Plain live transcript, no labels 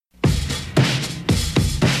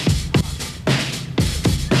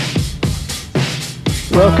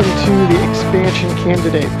Welcome to the Expansion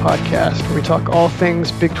Candidate Podcast, where we talk all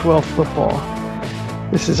things Big 12 football.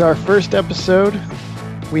 This is our first episode.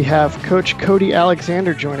 We have Coach Cody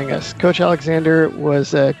Alexander joining us. Coach Alexander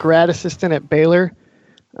was a grad assistant at Baylor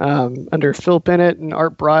under Phil Bennett and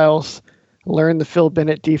Art Briles, learned the Phil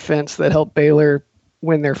Bennett defense that helped Baylor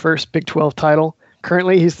win their first Big 12 title.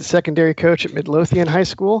 Currently, he's the secondary coach at Midlothian High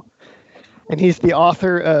School, and he's the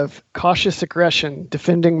author of Cautious Aggression,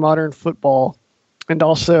 Defending Modern Football, and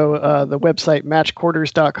also the website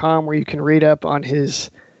matchquarters.com, where you can read up on his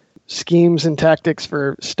schemes and tactics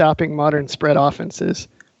for stopping modern spread offenses.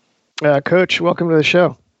 Coach, welcome to the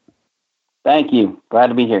show. Thank you. Glad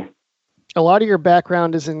to be here. A lot of your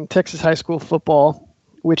background is in Texas high school football,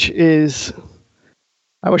 which is,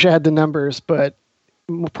 I wish I had the numbers, but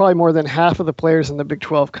probably more than half of the players in the Big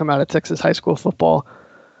 12 come out of Texas high school football.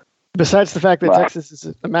 Besides the fact that Right. Texas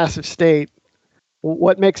is a massive state,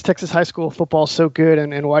 what makes Texas high school football so good,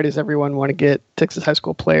 and why does everyone want to get Texas high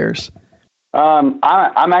school players? I'm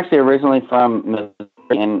actually originally from Missouri,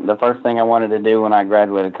 and the first thing I wanted to do when I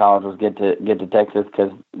graduated college was get to Texas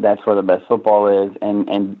because that's where the best football is.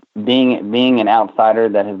 And being an outsider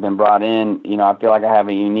that has been brought in, I feel like I have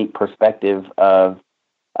a unique perspective of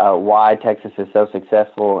why Texas is so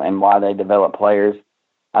successful and why they develop players.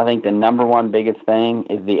 I think the number one biggest thing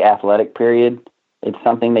is the athletic period. It's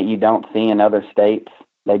something that you don't see in other states.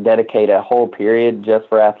 They dedicate a whole period just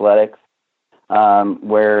for athletics,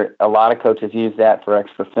 where a lot of coaches use that for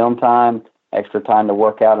extra film time, extra time to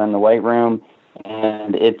work out in the weight room.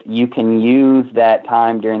 And you can use that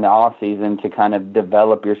time during the off season to kind of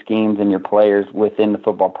develop your schemes and your players within the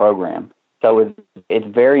football program. So it's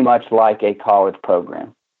very much like a college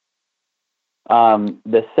program.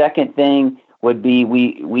 The second thing would be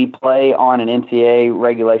we play on an NCAA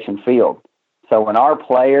regulation field. So when our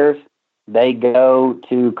players, they go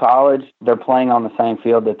to college, they're playing on the same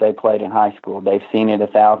field that they played in high school. They've seen it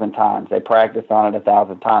 1,000 times. They practice on it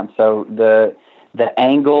 1,000 times. So the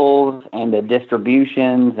angles and the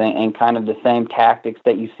distributions and kind of the same tactics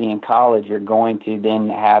that you see in college, you're going to then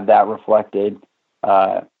have that reflected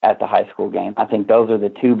at the high school game. I think those are the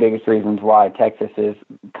two biggest reasons why Texas is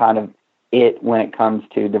kind of it when it comes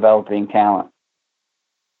to developing talent.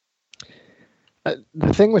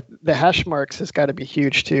 The thing with the hash marks has got to be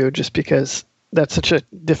huge too, just because that's such a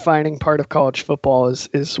defining part of college football is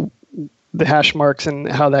the hash marks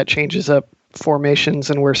and how that changes up formations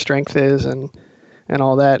and where strength is and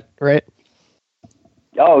all that, right?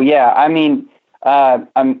 Oh yeah, I mean,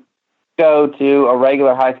 I'm go to a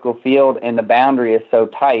regular high school field and the boundary is so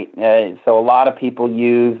tight, so a lot of people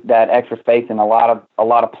use that extra space, and a lot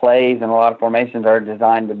of plays and a lot of formations are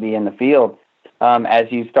designed to be in the field.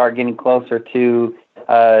 As you start getting closer to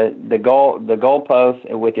the goalpost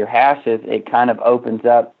with your hashes, it kind of opens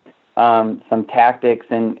up some tactics,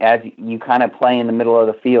 and as you kind of play in the middle of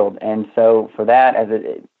the field. And so for that,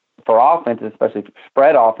 for offenses, especially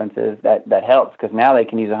spread offenses, that helps because now they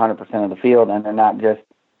can use 100% of the field, and they're not just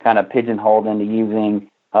kind of pigeonholed into using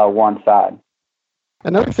one side.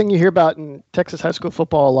 Another thing you hear about in Texas high school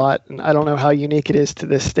football a lot, and I don't know how unique it is to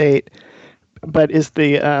this state, but is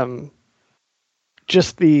the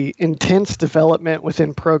just the intense development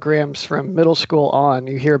within programs from middle school on.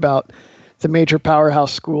 You hear about the major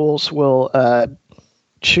powerhouse schools will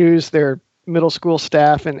choose their middle school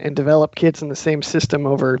staff and develop kids in the same system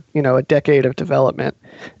over, a decade of development.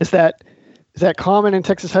 Is that common in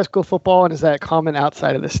Texas high school football, and is that common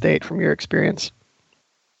outside of the state from your experience?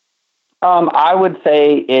 I would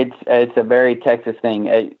say it's a very Texas thing.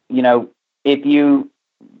 If you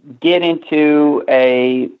get into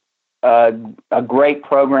a great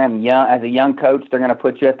program as a young coach, they're going to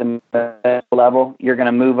put you at the middle level. You're going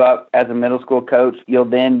to move up as a middle school coach. You'll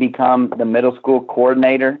then become the middle school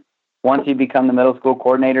coordinator. Once you become the middle school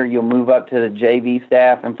coordinator, you'll move up to the JV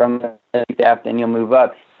staff, and from the JV staff, then you'll move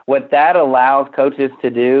up. What that allows coaches to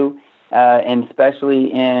do, and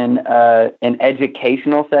especially in an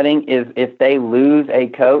educational setting, is if they lose a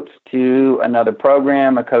coach to another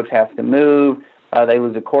program, a coach has to move, they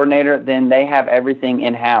lose a coordinator, then they have everything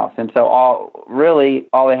in-house. And so all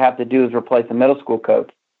they have to do is replace a middle school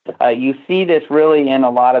coach. You see this really in a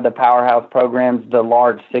lot of the powerhouse programs. The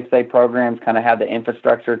large 6A programs kind of have the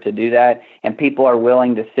infrastructure to do that, and people are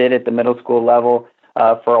willing to sit at the middle school level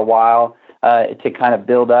for a while to kind of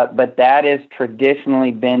build up. But that has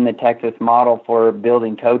traditionally been the Texas model for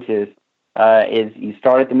building coaches, is you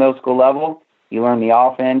start at the middle school level, you learn the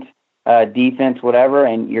offense, defense, whatever,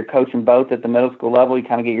 and you're coaching both at the middle school level. You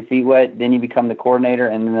kind of get your feet wet, then you become the coordinator,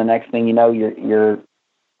 and then the next thing you know, you're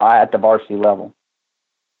at the varsity level.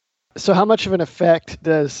 So how much of an effect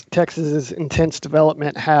does Texas's intense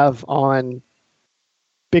development have on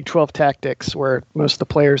Big 12 tactics where most of the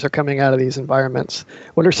players are coming out of these environments.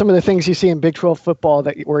 What are some of the things you see in Big 12 football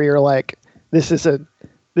where you're like, this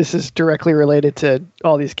is directly related to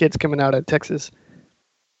all these kids coming out of Texas?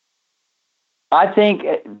 I think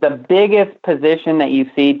the biggest position that you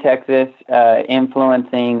see Texas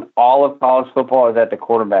influencing all of college football is at the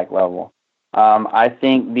quarterback level. I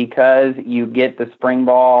think because you get the spring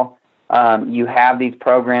ball, you have these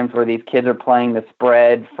programs where these kids are playing the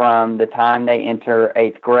spread from the time they enter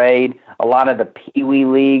 8th grade. A lot of the Pee-wee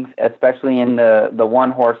leagues, especially in the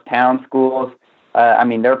one-horse town schools,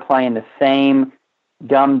 they're playing the same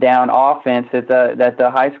dumbed-down offense that the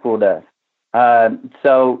high school does.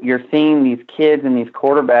 So you're seeing these kids and these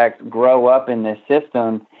quarterbacks grow up in this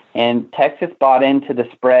system, and Texas bought into the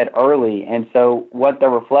spread early. And so what the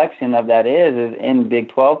reflection of that is in Big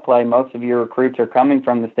 12 play, most of your recruits are coming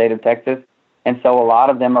from the state of Texas. And so a lot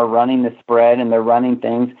of them are running the spread and they're running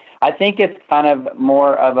things. I think it's kind of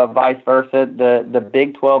more of a vice versa. The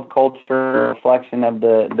Big 12 culture, reflection of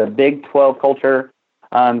the Big 12 culture.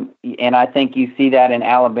 And I think you see that in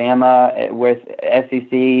Alabama with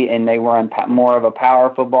SEC, and they were in more of a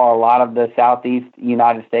power football. A lot of the Southeast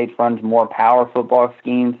United States runs more power football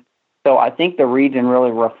schemes. So I think the region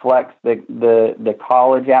really reflects the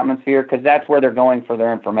college atmosphere because that's where they're going for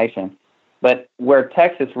their information. But where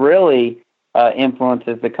Texas really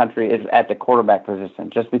influences the country is at the quarterback position,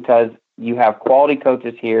 just because you have quality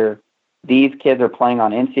coaches here. These kids are playing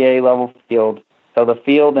on NCAA level field. So the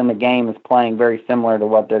field and the game is playing very similar to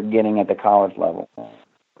what they're getting at the college level.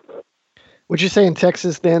 Would you say in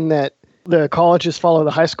Texas then that the colleges follow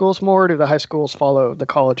the high schools more, or do the high schools follow the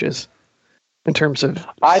colleges in terms of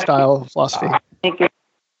style, philosophy?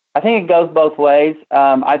 I think it goes both ways.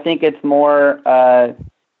 I think it's more,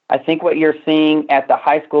 I think what you're seeing at the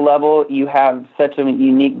high school level, you have such a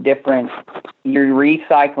unique difference. You're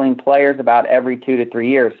recycling players about every 2 to 3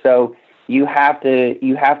 years. So you have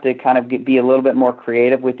to kind of be a little bit more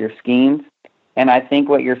creative with your schemes. And I think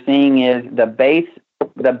what you're seeing is the base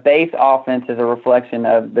offense is a reflection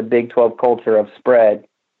of the Big 12 culture of spread.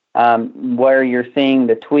 Where you're seeing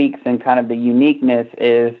the tweaks and kind of the uniqueness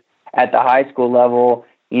is at the high school level.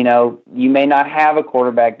 You know, you may not have a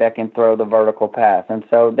quarterback that can throw the vertical pass. And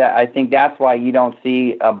so I think that's why you don't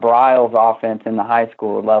see a Briles offense in the high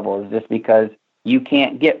school level, is just because you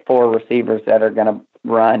can't get 4 receivers that are going to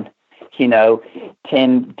run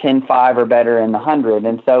 10-5 or better in the 100.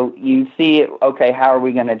 And so you see, okay, how are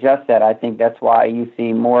we going to adjust that? I think that's why you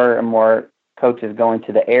see more and more coaches going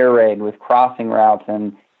to the air raid with crossing routes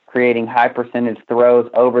and creating high percentage throws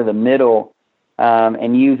over the middle,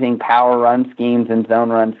 and using power run schemes and zone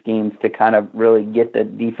run schemes to kind of really get the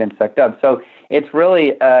defense sucked up. So it's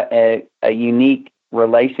really a unique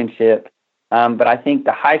relationship. But I think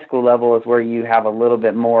the high school level is where you have a little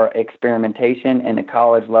bit more experimentation, and the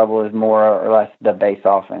college level is more or less the base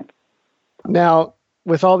offense. Now,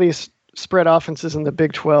 with all these spread offenses in the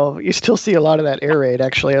Big 12, you still see a lot of that air raid,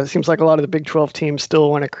 actually. It seems like a lot of the Big 12 teams still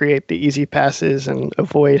want to create the easy passes and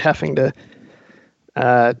avoid having to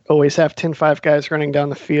always have 10-5 guys running down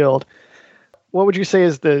the field. What would you say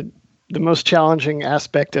is the most challenging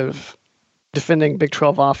aspect of defending Big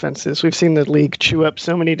 12 offenses? We've seen the league chew up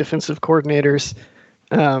so many defensive coordinators.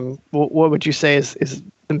 What would you say is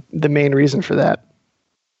the main reason for that?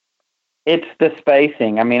 It's the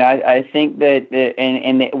spacing. I mean, I think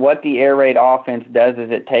that what the air raid offense does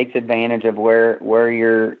is it takes advantage of where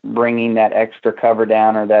you're bringing that extra cover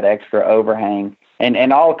down or that extra overhang.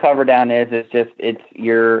 And all cover down is it's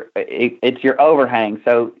your overhang.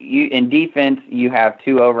 So in defense you have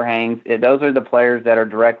 2 overhangs. Those are the players that are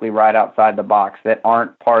directly right outside the box that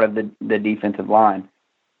aren't part of the defensive line.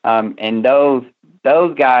 And those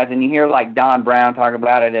guys, and you hear like Don Brown talk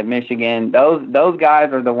about it at Michigan. Those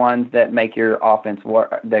guys are the ones that make your offense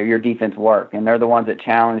work, your defense work, and they're the ones that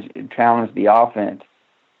challenge the offense.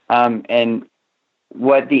 And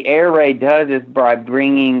what the air raid does is by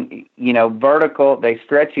bringing, vertical, they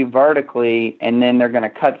stretch you vertically, and then they're going to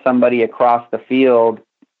cut somebody across the field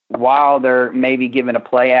while they're maybe given a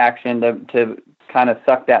play action to kind of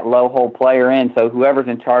suck that low hole player in. So whoever's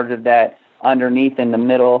in charge of that underneath in the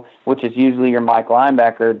middle, which is usually your Mike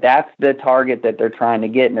linebacker, that's the target that they're trying to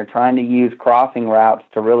get, and they're trying to use crossing routes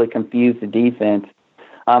to really confuse the defense.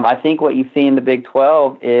 I think what you see in the Big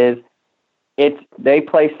 12 is they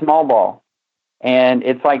play small ball. And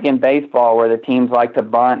it's like in baseball where the teams like to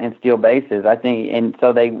bunt and steal bases. I think, and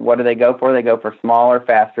so what do they go for? They go for smaller,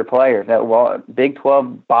 faster players. Big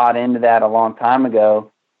 12 bought into that a long time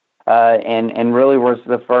ago, and really was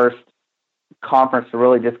the first conference to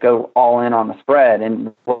really just go all in on the spread.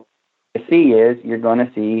 And what you see is you're going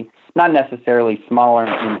to see not necessarily smaller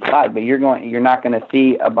inside, but you're not going to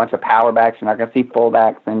see a bunch of power backs. You're not going to see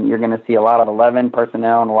fullbacks, and you're going to see a lot of 11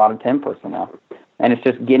 personnel and a lot of 10 personnel. And it's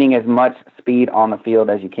just getting as much speed on the field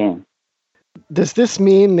as you can. Does this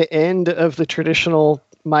mean the end of the traditional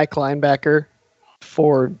Mike linebacker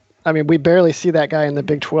we barely see that guy in the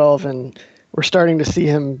Big 12, and we're starting to see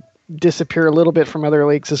him disappear a little bit from other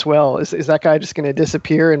leagues as well. Is that guy just going to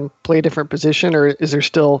disappear and play a different position, or is we're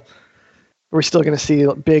still going to see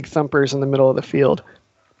big thumpers in the middle of the field?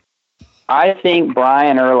 I think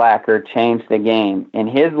Brian Urlacher changed the game, and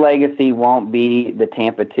his legacy won't be the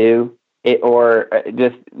Tampa 2 or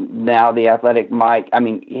just now the athletic Mike. I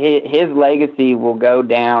mean, his legacy will go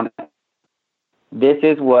down. This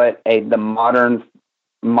is what the modern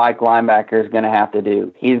Mike linebacker is going to have to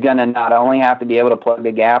do. He's going to not only have to be able to plug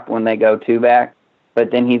the gap when they go two back,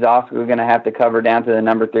 but then he's also going to have to cover down to the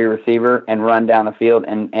number 3 receiver and run down the field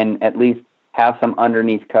and at least have some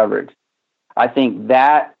underneath coverage. I think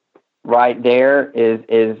that right there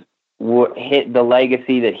is what hit the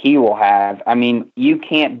legacy that he will have. I mean, you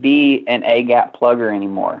can't be an A-gap plugger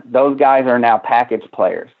anymore. Those guys are now package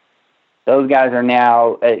players. Those guys are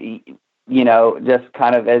now, just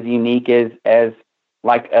kind of as unique as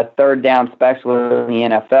like a third down specialist in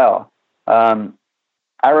the NFL.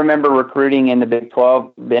 I remember recruiting in the Big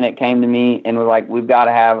 12. Bennett came to me and was like, we've got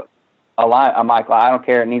to have a Mike. I don't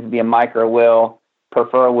care. It needs to be a Mike or a Will.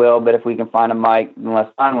 Prefer a Will, but if we can find a Mike, then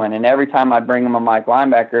let's find one. And every time I bring him a Mike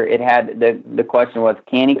linebacker, it had the question was,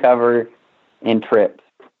 can he cover in trips?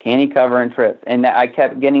 Can he cover in trips? And I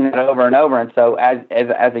kept getting that over and over. And so as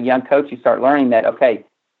a young coach, you start learning that, okay,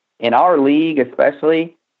 in our league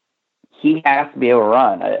especially, he has to be able to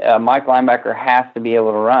run. A Mike linebacker has to be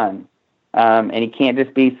able to run. And he can't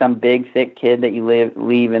just be some big, thick kid that you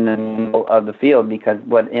leave in the middle of the field, because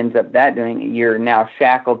what ends up doing, you're now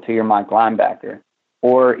shackled to your Mike linebacker,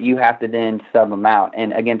 or you have to then sub him out.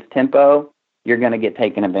 And against tempo, you're going to get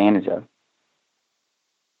taken advantage of.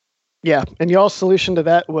 Yeah, and y'all's solution to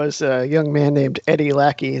that was a young man named Eddie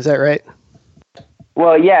Lackey. Is that right?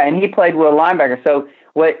 Well, yeah, and he played with a linebacker. So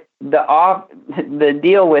what the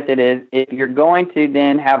deal with it is, if you're going to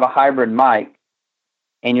then have a hybrid Mike,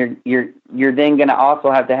 and you're then going to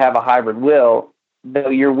also have to have a hybrid Will, though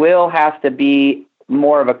your Will has to be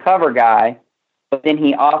more of a cover guy, but then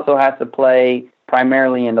he also has to play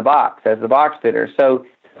primarily in the box as the box fitter. So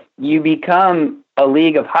you become a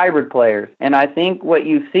league of hybrid players. And I think what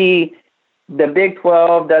you see, the Big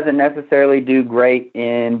 12 doesn't necessarily do great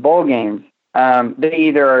in bowl games. They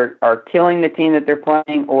either are killing the team that they're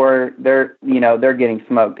playing, or they're getting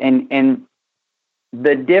smoked. And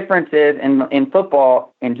the difference is in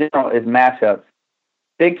football in general is matchups.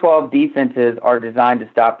 Big 12 defenses are designed to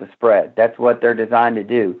stop the spread. That's what they're designed to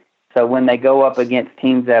do. So when they go up against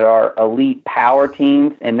teams that are elite power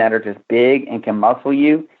teams and that are just big and can muscle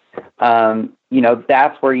you,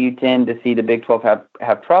 that's where you tend to see the Big 12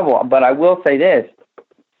 have trouble. But I will say this,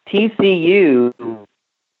 TCU,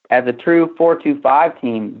 as a true 4-2-5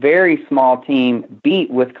 team, very small team, beat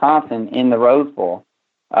Wisconsin in the Rose Bowl.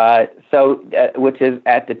 Which is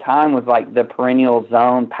at the time was like the perennial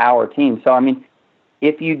zone power team. So, I mean,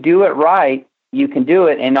 if you do it right, you can do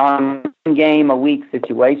it. And on one game a week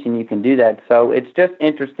situation, you can do that. So it's just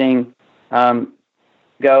interesting.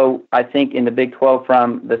 I think in the Big 12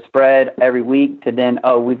 from the spread every week to then,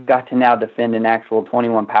 we've got to now defend an actual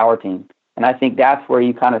 21 power team. And I think that's where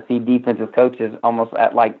you kind of see defensive coaches almost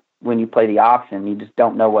at like when you play the option, you just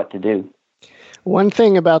don't know what to do. One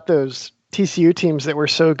thing about those TCU teams that were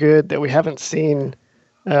so good that we haven't seen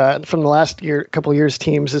from the last couple of years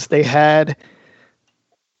teams is they had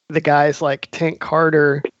the guys like Tank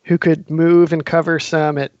Carter who could move and cover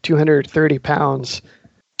some at 230 pounds.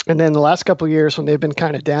 And then the last couple of years when they've been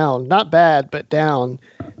kind of down, not bad, but down,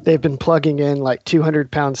 they've been plugging in like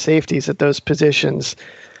 200-pound safeties at those positions.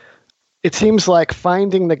 It seems like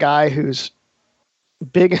finding the guy who's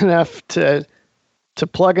big enough to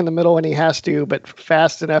plug in the middle when he has to, but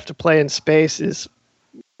fast enough to play in space is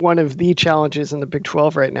one of the challenges in the Big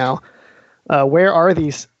 12 right now. Where are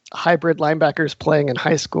these hybrid linebackers playing in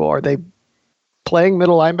high school? Are they playing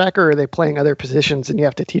middle linebacker, or are they playing other positions and you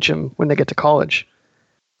have to teach them when they get to college?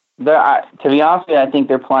 To be honest with you, I think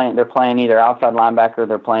they're playing either outside linebacker or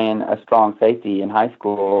they're playing a strong safety in high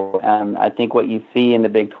school. I think what you see in the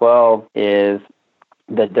Big 12 is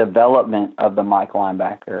the development of the Mike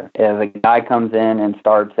linebacker. As a guy comes in and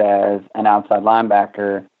starts as an outside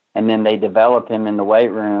linebacker, and then they develop him in the weight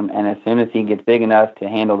room, and as soon as he gets big enough to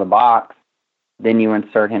handle the box, then you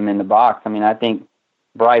insert him in the box. I mean, I think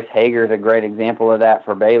Bryce Hager's a great example of that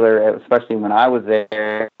for Baylor, especially when I was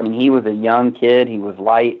there. I mean, he was a young kid. He was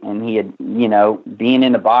light, and he had, being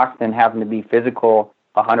in the box and having to be physical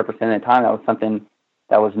 100% of the time, that was something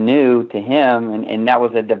that was new to him, and that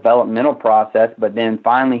was a developmental process. But then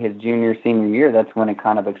finally his junior, senior year, that's when it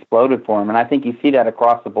kind of exploded for him. And I think you see that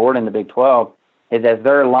across the board in the Big 12, is as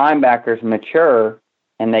their linebackers mature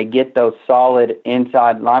and they get those solid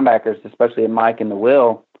inside linebackers, especially at Mike and the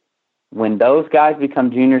Will, when those guys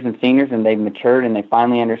become juniors and seniors and they've matured and they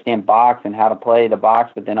finally understand box and how to play the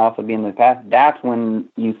box, but then also be in the pass, that's when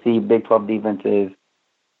you see Big 12 defenses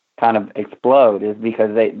kind of explode, is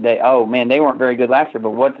because they weren't very good last year,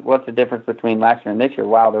 but what's the difference between last year and this year?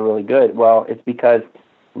 Wow, they're really good. Well, it's because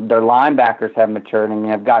their linebackers have matured and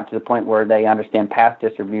have gotten to the point where they understand pass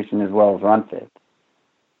distribution as well as run fit.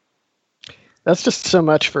 That's just so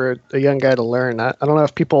much for a young guy to learn. I don't know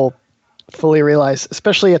if people fully realize,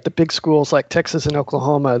 especially at the big schools like Texas and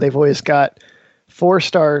Oklahoma, they've always got 4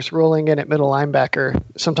 stars rolling in at middle linebacker,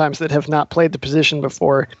 sometimes that have not played the position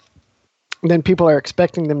before. And then people are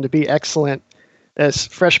expecting them to be excellent as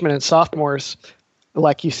freshmen and sophomores,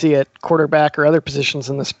 like you see at quarterback or other positions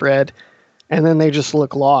in the spread, and then they just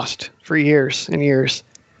look lost for years and years.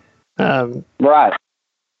 Right.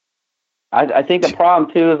 I think the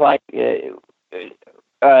problem, too, is like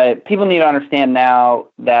people need to understand now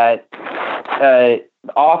that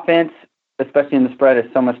offense, especially in the spread,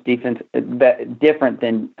 is so much different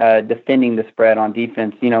than defending the spread on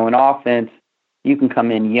defense. In offense, you can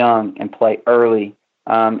come in young and play early,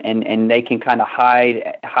 and they can kind of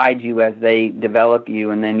hide you as they develop you,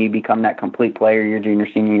 and then you become that complete player your junior,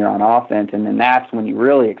 senior year on offense, and then that's when you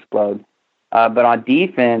really explode. But on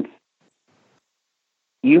defense,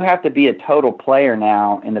 you have to be a total player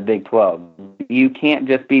now in the Big 12. You can't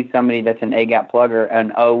just be somebody that's an A-gap plugger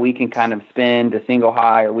and, we can kind of spin to single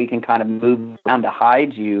high, or we can kind of move around to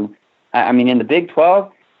hide you. I mean, in the Big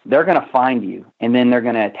 12, they're going to find you, and then they're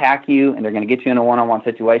going to attack you, and they're going to get you in a one-on-one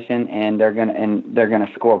situation, and they're going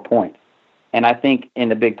to score points. And I think in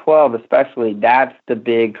the Big 12 especially, that's the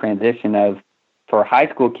big transition for a high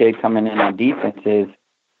school kid coming in on defense is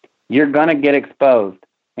you're going to get exposed,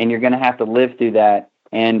 and you're going to have to live through that.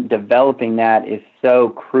 And developing that is so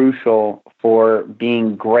crucial for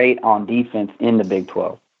being great on defense in the Big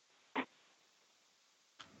 12.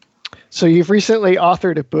 So you've recently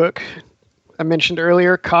authored a book I mentioned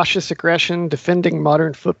earlier, Cautious Aggression, Defending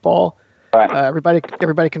Modern Football. Right.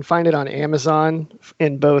 Everybody can find it on Amazon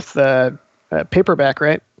in both paperback,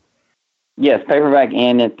 right? Yes, paperback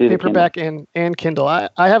and through paperback and Kindle. I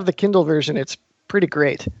have the Kindle version. It's pretty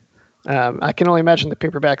great. I can only imagine the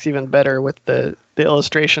paperback's even better with the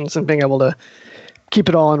illustrations and being able to keep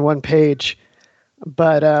it all on one page.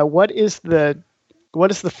 But what is the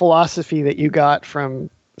philosophy that you got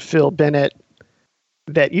from Phil Bennett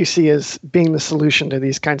that you see as being the solution to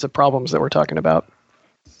these kinds of problems that we're talking about?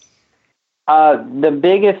 The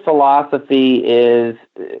biggest philosophy is,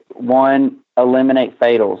 one, eliminate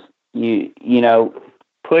fatals. You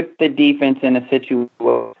put the defense in a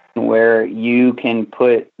situation where you can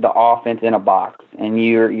put the offense in a box, and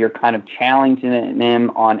you're kind of challenging them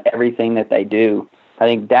on everything that they do. I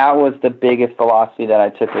think that was the biggest philosophy that I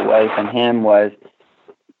took away from him, was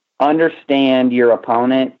understand your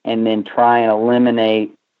opponent and then try and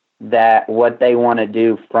eliminate that, what they want to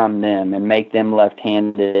do from them, and make them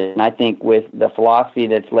left-handed. And I think with the philosophy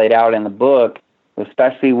that's laid out in the book,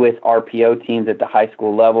 especially with RPO teams at the high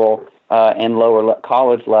school level and lower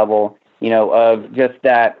college level, of just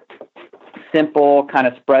that simple kind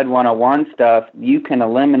of spread 101 stuff, you can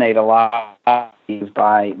eliminate a lot of these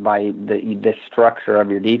by the structure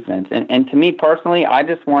of your defense. And to me personally, I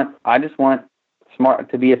just want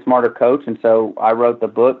to be a smarter coach, and so I wrote the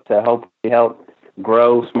book to help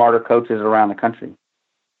grow smarter coaches around the country.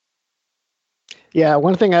 Yeah,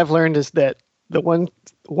 one thing I've learned is that the one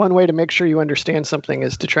way to make sure you understand something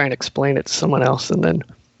is to try and explain it to someone else, and then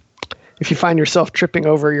if you find yourself tripping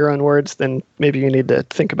over your own words, then maybe you need to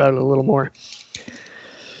think about it a little more.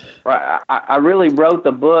 Right. I really wrote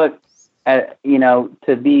the book,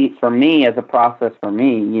 to be, for me, as a process for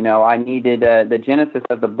me. I needed the genesis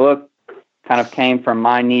of the book kind of came from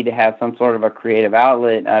my need to have some sort of a creative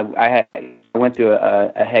outlet. I went through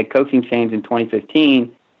a head coaching change in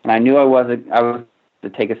 2015, and I knew I was to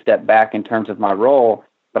take a step back in terms of my role,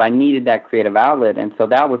 but I needed that creative outlet. And so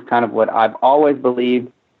that was kind of what I've always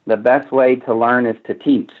believed. The best way to learn is to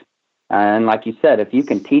teach. And like you said, if you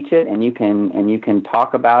can teach it and you can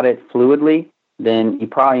talk about it fluidly, then you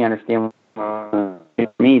probably understand. For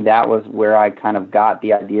me, that was where I kind of got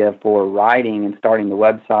the idea for writing and starting the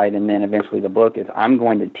website, and then eventually the book, is I'm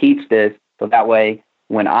going to teach this, so that way,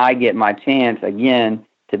 when I get my chance again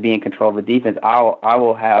to be in control of the defense, I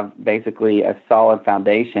will have basically a solid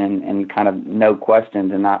foundation and kind of no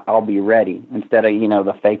questions, and I'll be ready instead of,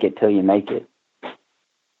 the fake it till you make it.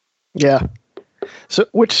 Yeah. So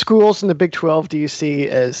which schools in the Big 12 do you see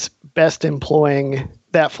as best employing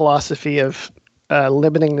that philosophy of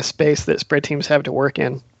limiting the space that spread teams have to work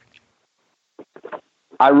in?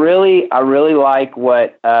 I really like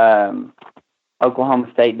what Oklahoma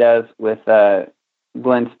State does with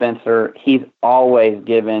Glenn Spencer. He's always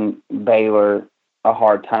given Baylor a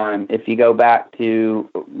hard time. If you go back to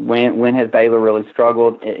when has Baylor really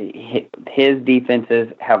struggled, his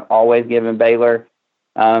defenses have always given Baylor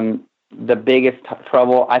the biggest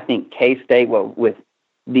trouble. I think K-State, with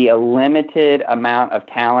the limited amount of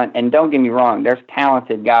talent, and don't get me wrong, there's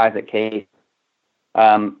talented guys at K-State,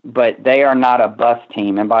 but they are not a bus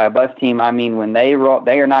team. And by a bus team, I mean when they roll,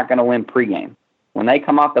 they are not going to win pregame. When they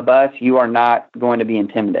come off the bus, you are not going to be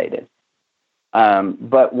intimidated.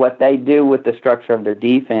 But what they do with the structure of their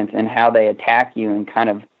defense and how they attack you and kind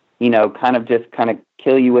of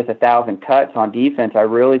kill you with 1,000 cuts on defense, I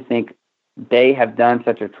really think they have done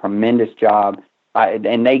such a tremendous job.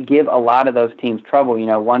 And they give a lot of those teams trouble.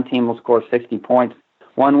 One team will score 60 points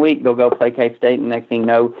one week, they'll go play K-State, and next thing you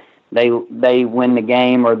know, they win the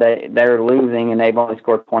game, or they're losing and they've only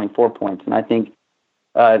scored 24 points. And I think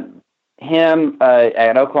him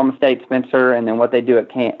at Oklahoma State, Spencer, and then what they do at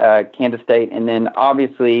Kansas State, and then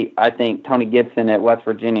obviously I think Tony Gibson at West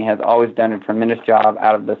Virginia has always done a tremendous job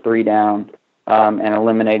out of the 3 down and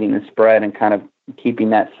eliminating the spread and kind of keeping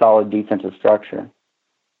that solid defensive structure.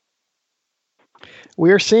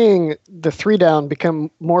 We're seeing the 3 down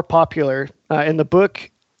become more popular. In the book,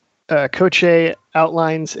 Coach A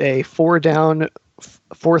outlines a 4 down,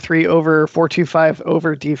 4-3 over, 4-2-5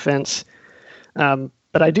 over defense.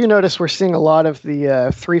 But I do notice we're seeing a lot of the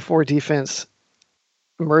 3-4 defense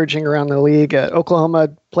emerging around the league. Oklahoma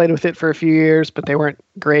played with it for a few years, but they weren't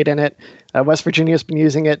great in it. West Virginia's been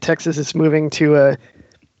using it. Texas is moving to a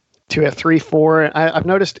 3-4. I've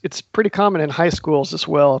noticed it's pretty common in high schools as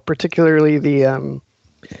well, particularly the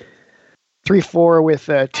 3-4 with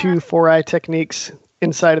 2 4-eye techniques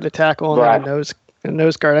inside of the tackle and right. then a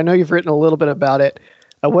nose guard. I know you've written a little bit about it.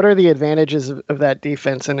 What are the advantages of that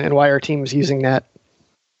defense, and why are teams using that?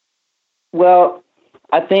 Well,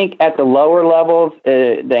 I think at the lower levels,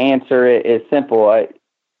 the answer is simple.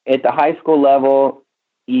 At the high school level,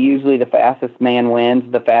 usually the fastest man wins,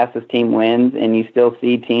 the fastest team wins, and you still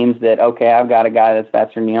see teams that, okay, I've got a guy that's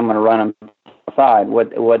faster than you, I'm going to run him aside.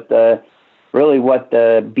 What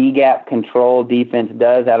the B-gap control defense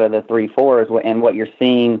does out of the 3-4 is and what you're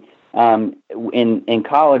seeing in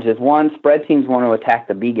college is, one, spread teams want to attack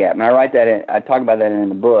the B-gap. And I talk about that in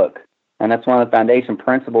the book. And that's one of the foundation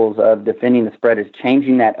principles of defending the spread, is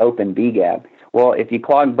changing that open B-gap. Well, if you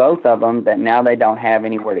clog both of them, then now they don't have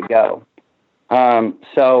anywhere to go.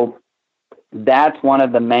 So that's one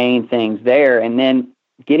of the main things there. And then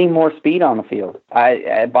getting more speed on the field.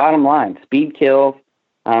 Bottom line, speed kills.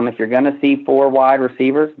 If you're going to see 4 wide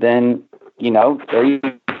receivers, then,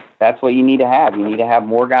 that's what you need to have. You need to have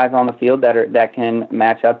more guys on the field that can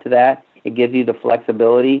match up to that. It gives you the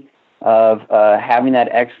flexibility of having that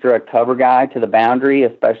extra cover guy to the boundary,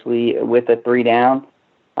 especially with a 3 down.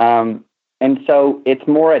 And so it's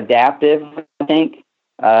more adaptive, I think,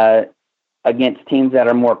 against teams that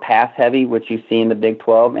are more pass heavy, which you see in the Big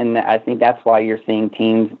 12. And I think that's why you're seeing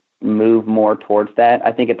teams move more towards that.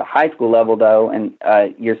 I think at the high school level, though, and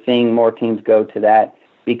you're seeing more teams go to that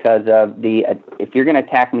because of if you're going to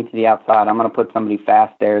attack me to the outside, I'm going to put somebody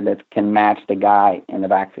fast there that can match the guy in the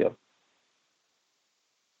backfield.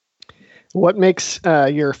 What makes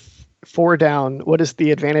your 4 down? What is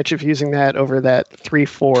the advantage of using that over that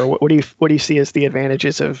 3-4? What do you see as the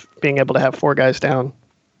advantages of being able to have 4 guys down?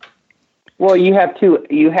 Well, you have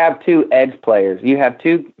two edge players. You have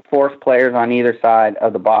 2 force players on either side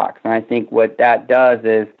of the box, and I think what that does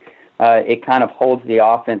is it kind of holds the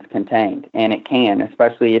offense contained, and it can,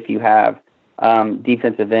 especially if you have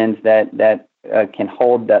defensive ends that can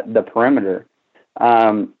hold the perimeter.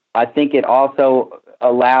 I think it also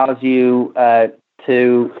allows you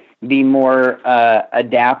to be more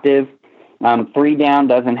adaptive. 3 down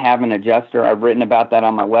doesn't have an adjuster. I've written about that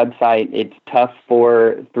on my website. It's tough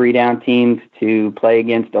for 3 down teams to play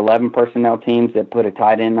against 11 personnel teams that put a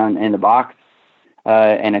tight end in the box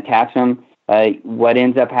and attach them. What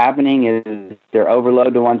ends up happening is they're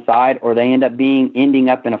overloaded to one side, or they end up ending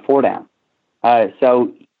up in a 4 down.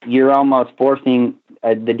 So you're almost forcing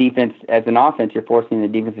the defense, as an offense, you're forcing the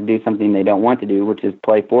defense to do something they don't want to do, which is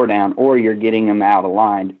play 4 down, or you're getting them out of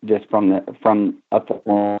line just from a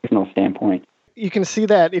formational standpoint. you can see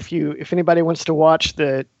that if anybody wants to watch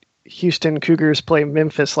the Houston Cougars play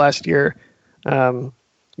Memphis last year.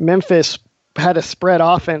 Memphis had a spread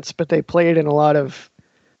offense, but they played in a lot of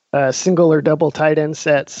single or double tight end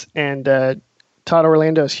sets, and Todd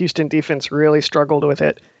Orlando's Houston defense really struggled with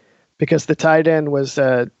it because the tight end was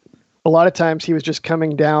a lot of times he was just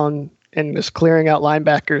coming down and just clearing out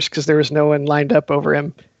linebackers because there was no one lined up over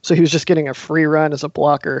him. So he was just getting a free run as a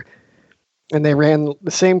blocker. And they ran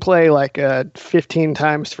the same play like 15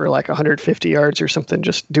 times for like 150 yards or something,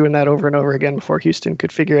 just doing that over and over again before Houston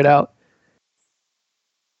could figure it out.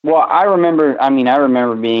 Well, I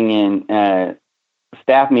remember being in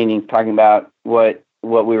staff meetings talking about what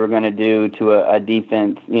we were going to do to a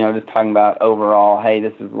defense, just talking about overall, hey,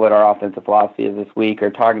 this is what our offensive philosophy is this week, or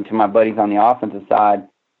talking to my buddies on the offensive side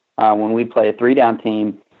when we play a 3-down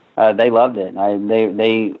team. They loved it.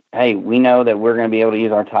 Hey, we know that we're going to be able to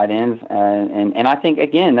use our tight ends. And I think,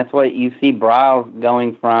 again, that's what you see Briles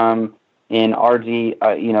going from in RG,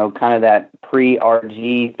 kind of that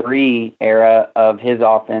pre-RG3 era of his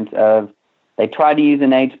offense of they tried to use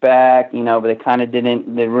an H-back, but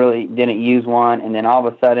they really didn't use one. And then all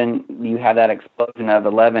of a sudden you have that explosion of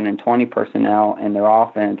 11 and 20 personnel in their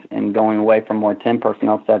offense and going away from more 10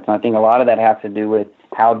 personnel sets. And I think a lot of that has to do with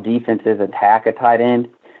how defenses attack a tight end.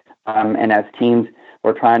 And as teams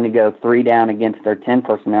were trying to go 3 down against their 10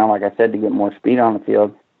 personnel, like I said, to get more speed on the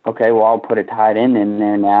field, okay, well, I'll put a tight end in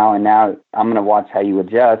there now, and now I'm going to watch how you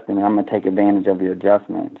adjust, and I'm going to take advantage of your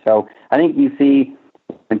adjustment. So I think you see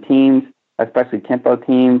when teams, especially tempo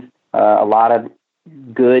teams, a lot of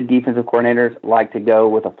good defensive coordinators like to go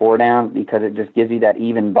with a 4-down because it just gives you that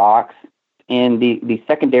even box. And the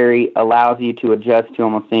secondary allows you to adjust to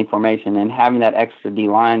almost any formation, and having that extra D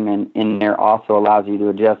lineman in there also allows you to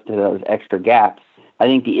adjust to those extra gaps. I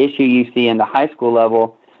think the issue you see in the high school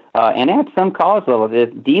level and at some college levels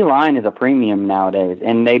is D-line is a premium nowadays,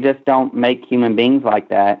 and they just don't make human beings like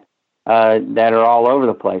that that are all over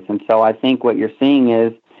the place. And so I think what you're seeing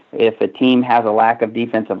is if a team has a lack of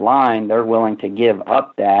defensive line, they're willing to give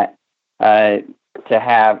up that to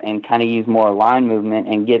have and kind of use more line movement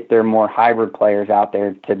and get their more hybrid players out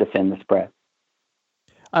there to defend the spread.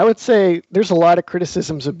 I would say there's a lot of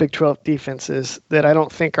criticisms of Big 12 defenses that I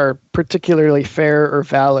don't think are particularly fair or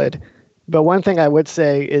valid. But one thing I would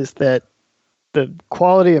say is that the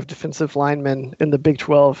quality of defensive linemen in the Big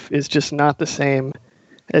 12 is just not the same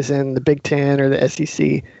as in the Big 10 or the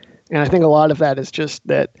SEC. And I think a lot of that is just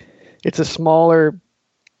that it's the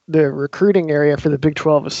recruiting area for the Big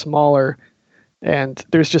 12 is smaller, and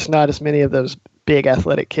there's just not as many of those big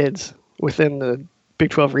athletic kids within the Big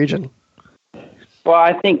 12 region. Well,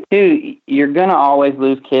 I think, too, you're going to always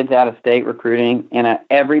lose kids out of state recruiting, and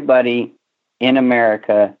everybody in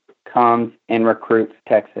America comes and recruits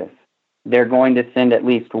Texas. They're going to send at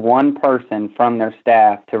least one person from their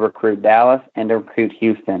staff to recruit Dallas and to recruit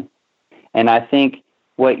Houston. And I think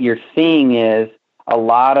what you're seeing is a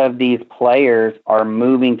lot of these players are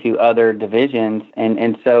moving to other divisions,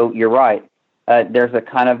 and so you're right. There's a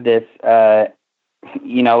kind of this,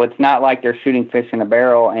 it's not like they're shooting fish in a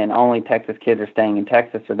barrel and only Texas kids are staying in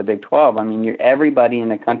Texas or the Big 12. I mean, everybody in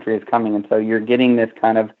the country is coming, and so you're getting this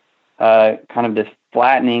kind of this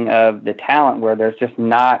flattening of the talent where there's just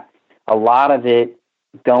not a lot of it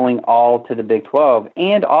going all to the Big 12.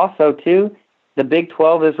 And also, too, the Big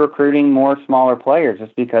 12 is recruiting more smaller players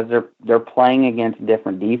just because they're playing against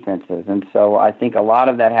different defenses. And so I think a lot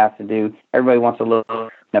of that has to do, everybody wants a little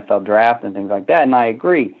NFL draft and things like that, and I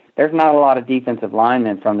agree. There's not a lot of defensive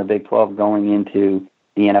linemen from the Big 12 going into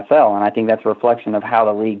the NFL, and I think that's a reflection of how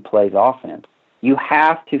the league plays offense. You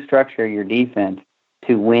have to structure your defense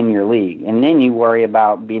to win your league, and then you worry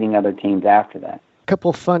about beating other teams after that. A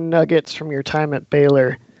couple fun nuggets from your time at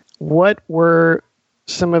Baylor. What were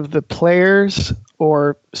some of the players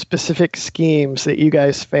or specific schemes that you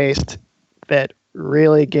guys faced that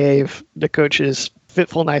really gave the coaches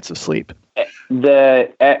fitful nights of sleep?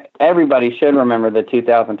 Everybody should remember the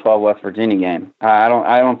 2012 West Virginia game. I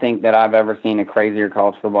don't think that I've ever seen a crazier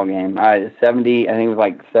college football game. 70, I think it was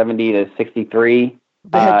like 70 to 63.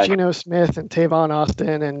 They had Geno Smith and Tavon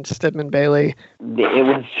Austin and Stedman Bailey. It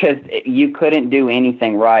was just, you couldn't do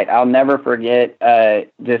anything right. I'll never forget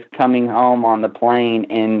just coming home on the plane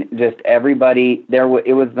and just everybody there.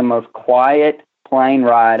 It was the most quiet plane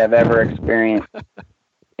ride I've ever experienced.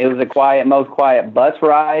 It was the most quiet bus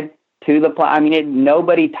ride to the plane. I mean,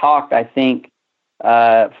 nobody talked, I think,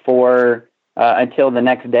 for until the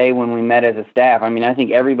next day when we met as a staff. I mean, I think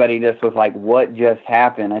everybody just was like, what just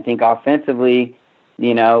happened? I think offensively,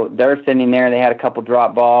 they're sitting there, they had a couple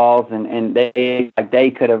drop balls and they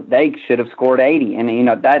should have scored 80.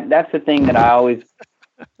 And, that's the thing that I always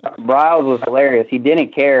Bryles was hilarious. He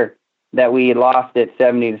didn't care that we had lost at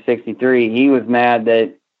 70-63. He was mad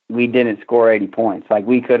that we didn't score 80 points. Like,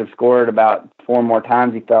 we could have scored about 4 more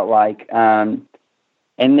times, he felt like. And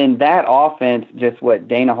then that offense, just what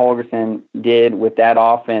Dana Holgerson did with that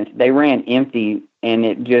offense, they ran empty, and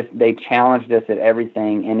they challenged us at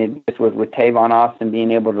everything. And it just was with Tavon Austin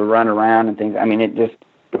being able to run around and things. I mean,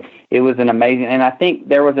 it was an amazing, and I think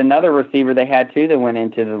there was another receiver they had too that went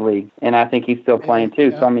into the league, and I think he's still playing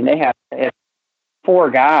too. Yeah. So I mean, they have 4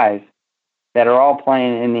 guys that are all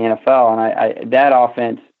playing in the NFL, and that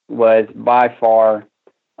offense was by far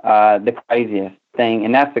the craziest thing,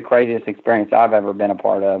 and that's the craziest experience I've ever been a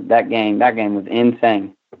part of. That game was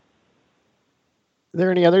insane. Are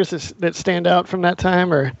there any others that stand out from that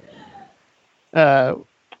time, or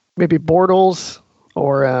maybe Bortles?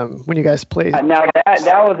 Or when you guys played? Now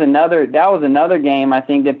that was another game I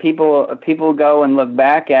think that people go and look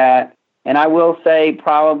back at, and I will say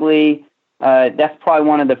probably that's probably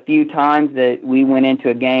one of the few times that we went into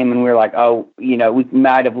a game and we were like, oh, we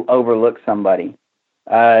might have overlooked somebody.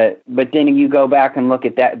 But then you go back and look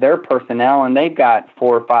at their personnel, and they've got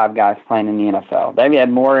 4 or 5 guys playing in the NFL. They've had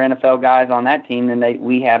more NFL guys on that team than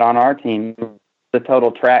we had on our team. The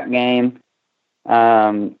total track game.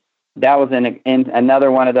 That was in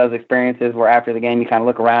another one of those experiences where after the game you kind of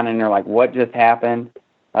look around and you're like, what just happened?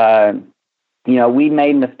 We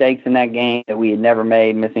made mistakes in that game that we had never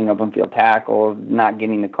made, missing open field tackles, not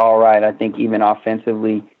getting the call right. I think even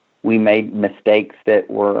offensively we made mistakes that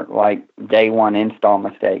were like day one install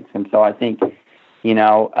mistakes. And so I think,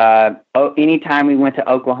 anytime we went to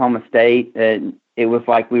Oklahoma State, it was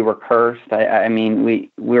like we were cursed. I mean,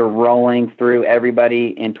 we were rolling through everybody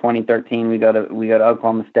in 2013. We go to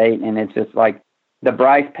Oklahoma State, and it's just like the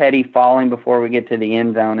Bryce Petty falling before we get to the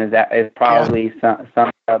end zone is probably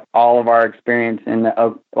some of all of our experience in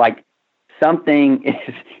like something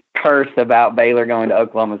is cursed about Baylor going to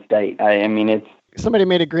Oklahoma State. I mean, it's somebody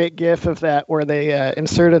made a great GIF of that where they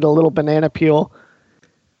inserted a little banana peel.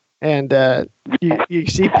 And you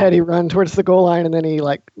see Petty run towards the goal line, and then he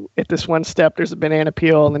at this one step there's a banana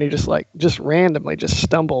peel, and then he just randomly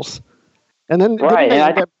stumbles, and then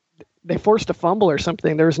they forced a fumble or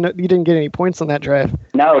something. You didn't get any points on that drive.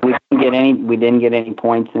 No, we didn't get any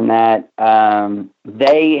points in that.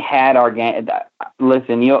 They had our game.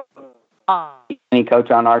 Listen, any coach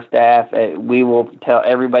on our staff, we will tell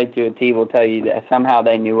everybody to a T will tell you that somehow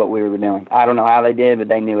they knew what we were doing. I don't know how they did, but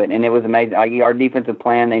they knew it, and it was amazing. Our defensive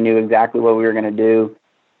plan, they knew exactly what we were going to do.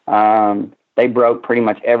 They broke pretty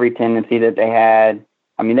much every tendency that they had.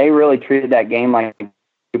 I mean, they really treated that game like a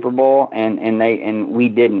Super Bowl, and we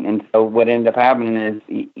didn't. And so what ended up happening is,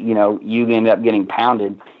 you ended up getting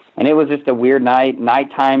pounded, and it was just a weird night.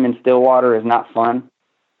 Nighttime in Stillwater is not fun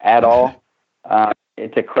at all.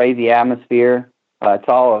 It's a crazy atmosphere. It's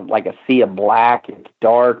all like a sea of black. It's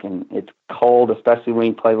dark and it's cold, especially when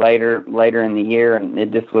you play later in the year. And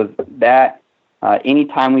it just was that.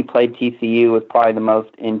 Anytime we played TCU was probably the most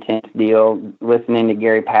intense deal. Listening to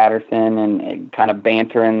Gary Patterson and kind of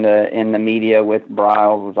banter in the media with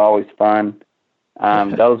Bryles was always fun.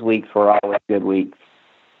 Those weeks were always good weeks.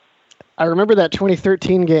 I remember that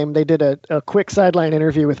 2013 game. They did a quick sideline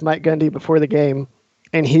interview with Mike Gundy before the game.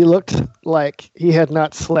 And he looked like he had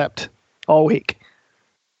not slept all week.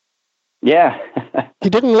 Yeah. He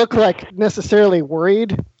didn't look like necessarily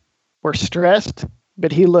worried or stressed,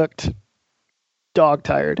 but he looked dog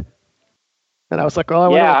tired. And I was like, oh, I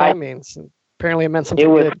wonder what that means. And apparently it meant something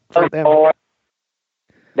good for them. Cold.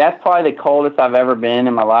 That's probably the coldest I've ever been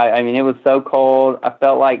in my life. I mean, it was so cold. I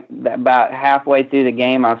felt like about halfway through the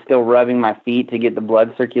game, I was still rubbing my feet to get the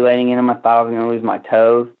blood circulating in them. I thought I was going to lose my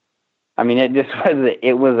toes. I mean,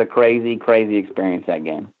 it was a crazy, crazy experience, that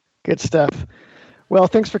game. Good stuff. Well,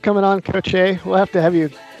 thanks for coming on, Coach A. We'll have to have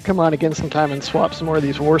you come on again sometime and swap some more of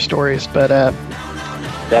these war stories. But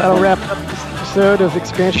that'll wrap up this episode of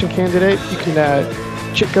Expansion Candidate. You can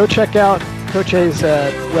go check out Coach A's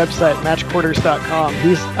website, matchquarters.com.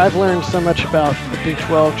 I've learned so much about the Big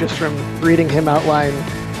 12 just from reading him outline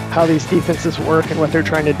how these defenses work and what they're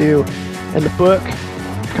trying to do. And the book,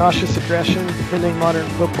 Cautious Aggression, Defending Modern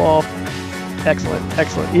Football, excellent.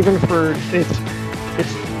 Even for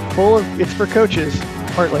it's for coaches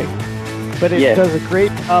partly, but it does a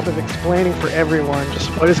great job of explaining for everyone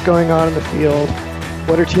just what is going on in the field,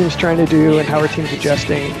 what are teams trying to do, and how are teams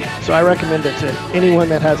adjusting. So I recommend it to anyone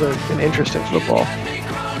that has an interest in football.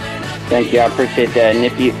 Thank you, I appreciate that. And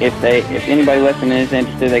if anybody listening is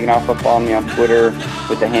interested, they can also follow me on Twitter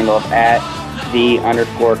with the handle of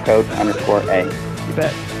 @the_coach_A. You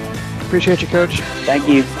bet. Appreciate you, Coach. Thank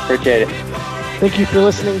you. Appreciate it. Thank you for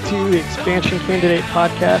listening to the Expansion Candidate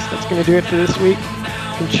Podcast. That's going to do it for this week.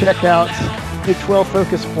 You can check out Big 12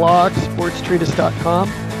 Focus blog, sportstreatise.com,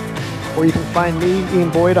 or you can find me, Ian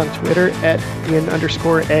Boyd, on Twitter at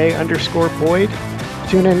Ian_A_Boyd.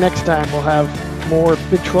 Tune in next time. We'll have more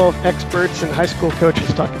Big 12 experts and high school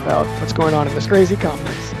coaches talk about what's going on in this crazy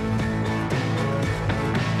conference.